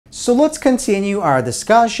So let's continue our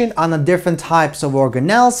discussion on the different types of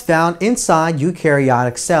organelles found inside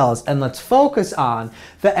eukaryotic cells, and let's focus on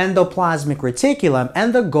the endoplasmic reticulum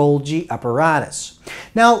and the Golgi apparatus.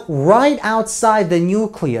 Now, right outside the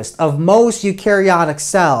nucleus of most eukaryotic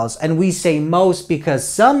cells, and we say most because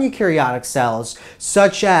some eukaryotic cells,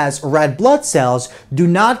 such as red blood cells, do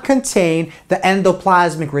not contain the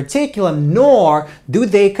endoplasmic reticulum, nor do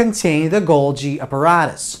they contain the Golgi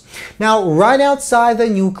apparatus. Now, right outside the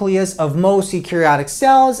nucleus of most eukaryotic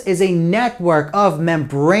cells is a network of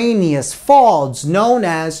membranous folds known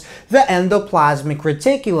as the endoplasmic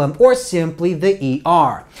reticulum, or simply the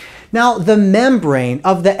ER. Now, the membrane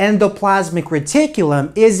of the endoplasmic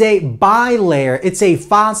reticulum is a bilayer. It's a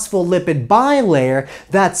phospholipid bilayer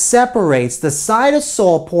that separates the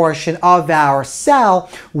cytosol portion of our cell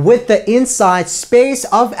with the inside space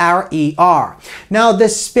of our ER. Now, the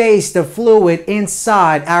space, the fluid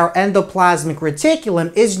inside our endoplasmic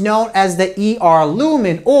reticulum is known as the ER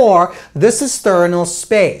lumen, or the cisternal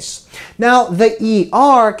space. Now, the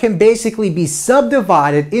ER can basically be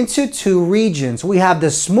subdivided into two regions. We have the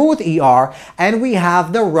smooth ER and we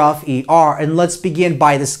have the rough ER. And let's begin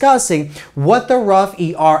by discussing what the rough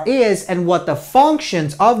ER is and what the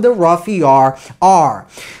functions of the rough ER are.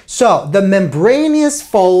 So, the membranous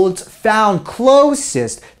folds found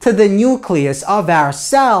closest to the nucleus of our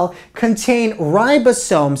cell contain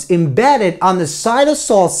ribosomes embedded on the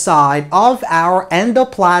cytosol side of our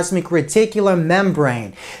endoplasmic reticulum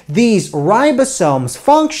membrane. These ribosomes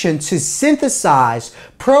function to synthesize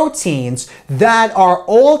proteins that are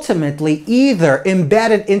ultimately either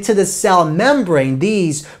embedded into the cell membrane.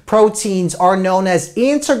 These proteins are known as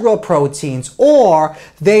integral proteins, or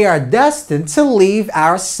they are destined to leave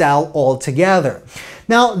our cell altogether.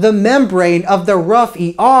 Now, the membrane of the rough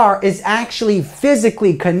ER is actually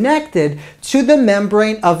physically connected to the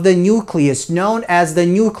membrane of the nucleus, known as the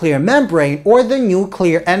nuclear membrane or the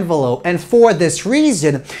nuclear envelope. And for this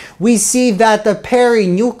reason, we see that the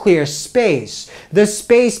perinuclear space, the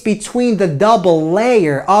space between the double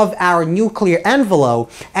layer of our nuclear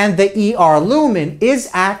envelope and the ER lumen, is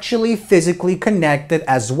actually physically connected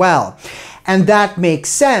as well. And that makes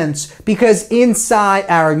sense because inside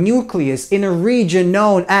our nucleus, in a region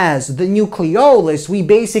known as the nucleolus, we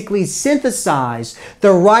basically synthesize the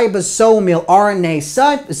ribosomal RNA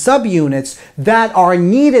subunits that are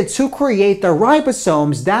needed to create the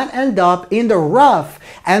ribosomes that end up in the rough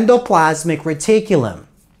endoplasmic reticulum.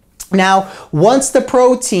 Now, once the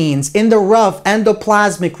proteins in the rough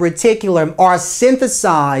endoplasmic reticulum are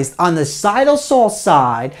synthesized on the cytosol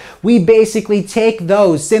side, we basically take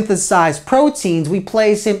those synthesized proteins, we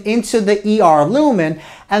place them into the ER lumen,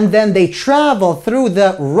 and then they travel through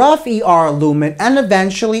the rough ER lumen and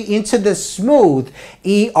eventually into the smooth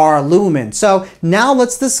ER lumen. So now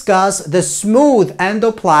let's discuss the smooth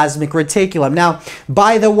endoplasmic reticulum. Now,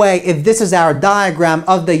 by the way, if this is our diagram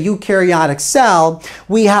of the eukaryotic cell,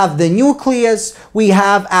 we have the nucleus, we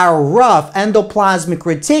have our rough endoplasmic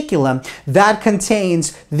reticulum that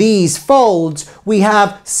contains these folds. We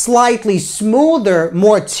have slightly smoother,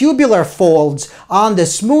 more tubular folds on the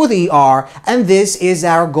smooth ER, and this is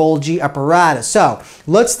our Golgi apparatus. So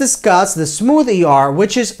let's discuss the smooth ER,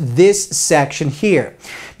 which is this section here.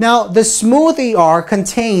 Now, the smooth ER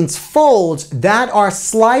contains folds that are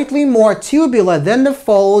slightly more tubular than the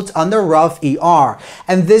folds on the rough ER,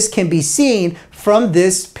 and this can be seen from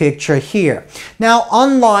this picture here. Now,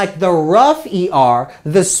 unlike the rough ER,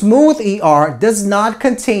 the smooth ER does not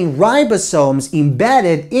contain ribosomes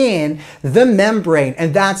embedded in the membrane,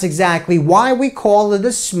 and that's exactly why we call it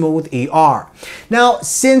a smooth ER. Now,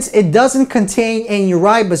 since it doesn't contain any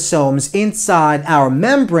ribosomes inside our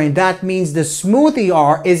membrane, that means the smooth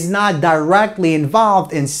ER is not directly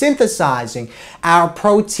involved in synthesizing our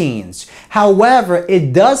proteins. However,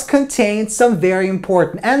 it does contain some very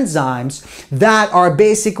important enzymes that are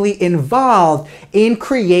basically involved in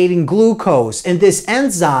creating glucose. And this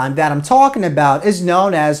enzyme that I'm talking about is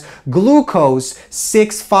known as glucose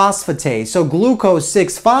 6-phosphatase. So glucose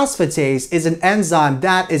 6-phosphatase is an enzyme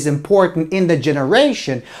that is important in the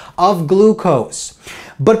generation of glucose.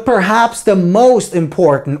 But perhaps the most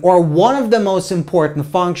important, or one of the most important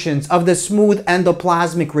functions of the smooth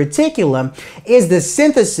endoplasmic reticulum is the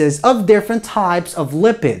synthesis of different types of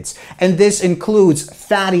lipids. And this includes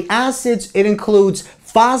fatty acids, it includes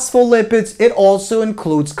phospholipids, it also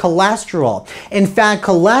includes cholesterol. In fact,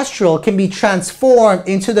 cholesterol can be transformed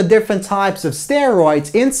into the different types of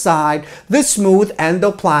steroids inside the smooth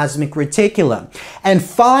endoplasmic reticulum. And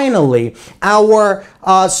finally, our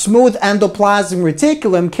smooth endoplasmic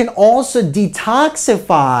reticulum can also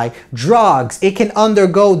detoxify drugs. It can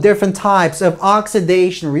undergo different types of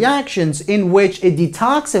oxidation reactions in which it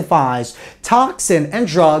detoxifies toxin and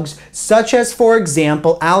drugs, such as, for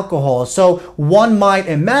example, alcohol. So one might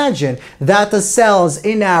imagine that the cells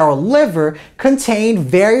in our liver contain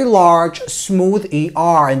very large smooth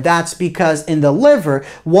ER, and that's because in the liver,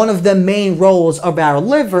 one of the main roles of our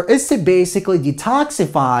liver is to basically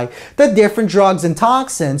detoxify the different drugs and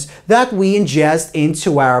toxins that we ingest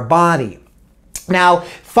into our body. Now,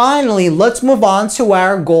 finally, let's move on to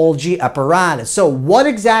our Golgi apparatus. So what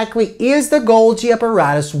exactly is the Golgi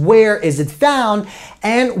apparatus? Where is it found?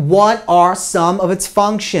 And what are some of its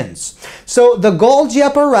functions? So the Golgi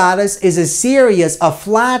apparatus is a series of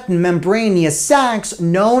flattened membranous sacs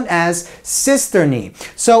known as cisternae.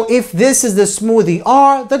 So if this is the smooth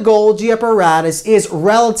ER, the Golgi apparatus is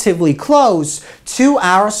relatively close to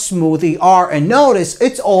our smooth ER. And notice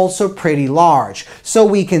it's also pretty large, so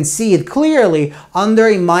we can see it clearly under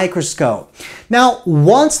a microscope. Now,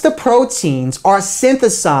 once the proteins are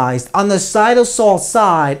synthesized on the cytosol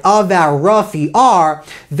side of our rough ER,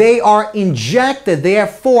 they are injected, they are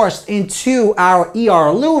forced into our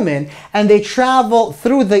ER lumen, and they travel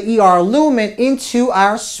through the ER lumen into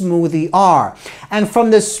our smooth ER. And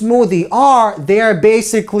from the smooth ER, they are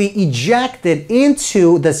basically ejected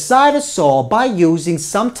into the cytosol by using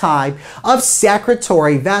some type of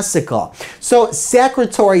secretory vesicle. So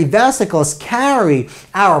secretory vesicles carry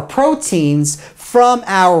our proteins from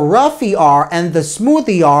our rough ER and the smooth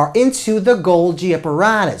ER into the Golgi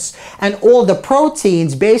apparatus. And all the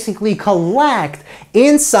proteins basically collect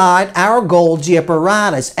inside our Golgi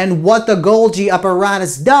apparatus. And what the Golgi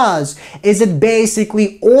apparatus does is it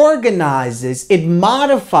basically organizes, it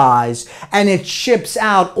modifies, and it ships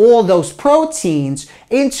out all those proteins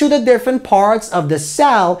into the different parts of the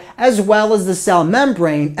cell, as well as the cell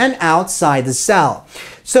membrane and outside the cell.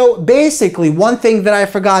 So basically, one thing that I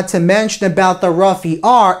forgot to mention about the rough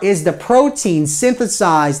ER is the proteins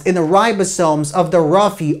synthesized in the ribosomes of the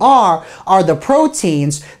rough ER are the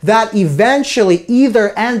proteins that eventually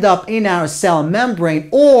either end up in our cell membrane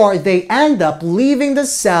or they end up leaving the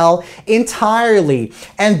cell entirely.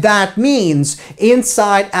 And that means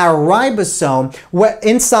inside our ribosome,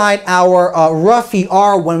 inside our rough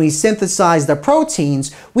ER, when we synthesize the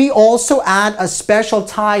proteins, we also add a special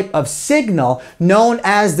type of signal known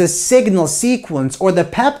as the signal sequence or the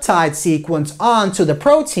peptide sequence onto the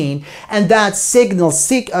protein, and that signal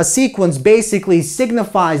sequence basically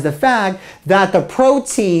signifies the fact that the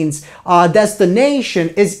protein's destination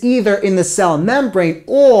is either in the cell membrane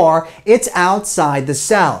or it's outside the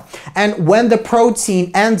cell. And when the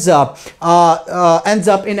protein ends up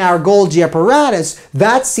in our Golgi apparatus,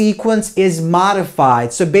 that sequence is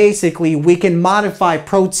modified. So basically, we can modify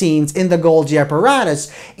proteins in the Golgi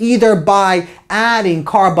apparatus either by adding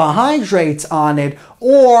carbohydrates on it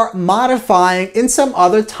or modifying in some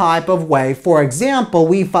other type of way. For example,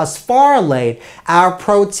 we phosphorylate our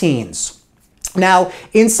proteins. Now,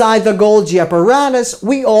 inside the Golgi apparatus,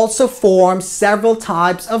 we also form several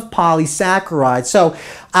types of polysaccharides. So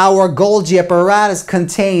our Golgi apparatus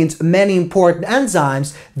contains many important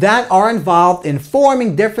enzymes that are involved in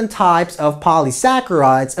forming different types of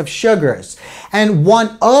polysaccharides of sugars. And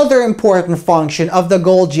one other important function of the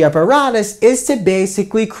Golgi apparatus is to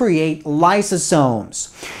basically create lysosomes.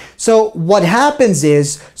 So what happens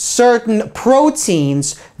is certain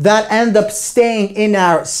proteins that end up staying in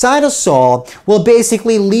our cytosol will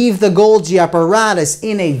basically leave the Golgi apparatus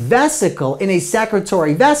in a vesicle, in a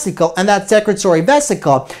secretory vesicle, and that secretory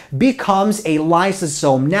vesicle becomes a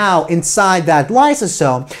lysosome. Now, inside that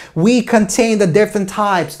lysosome, we contain the different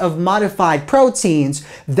types of modified proteins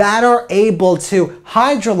that are able to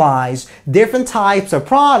hydrolyze different types of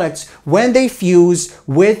products when they fuse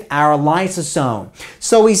with our lysosome.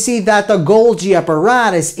 So we see that the Golgi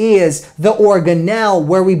apparatus is the organelle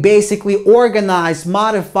where we basically organize,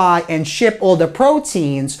 modify, and ship all the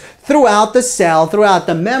proteins throughout the cell, throughout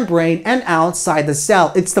the membrane, and outside the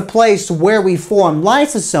cell. It's the place where we form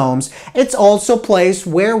lysosomes. It's also a place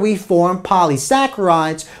where we form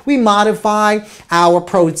polysaccharides. We modify our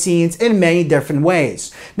proteins in many different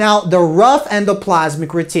ways. Now, the rough endoplasmic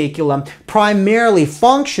reticulum primarily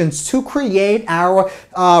functions to create our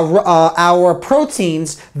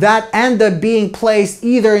proteins that end up being placed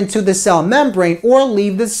either into the cell membrane or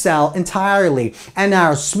leave the cell entirely. And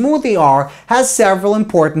our smooth ER has several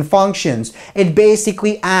important functions. It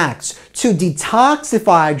basically acts to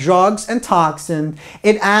detoxify drugs and toxins.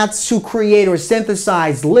 It acts to create or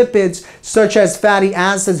synthesize lipids such as fatty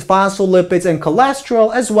acids, phospholipids, and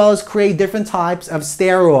cholesterol, as well as create different types of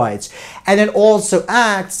steroids. And it also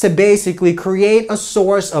acts to basically create a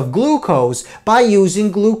source of glucose by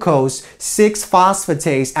using glucose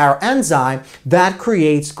 6-phosphatase, our enzyme that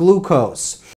creates glucose.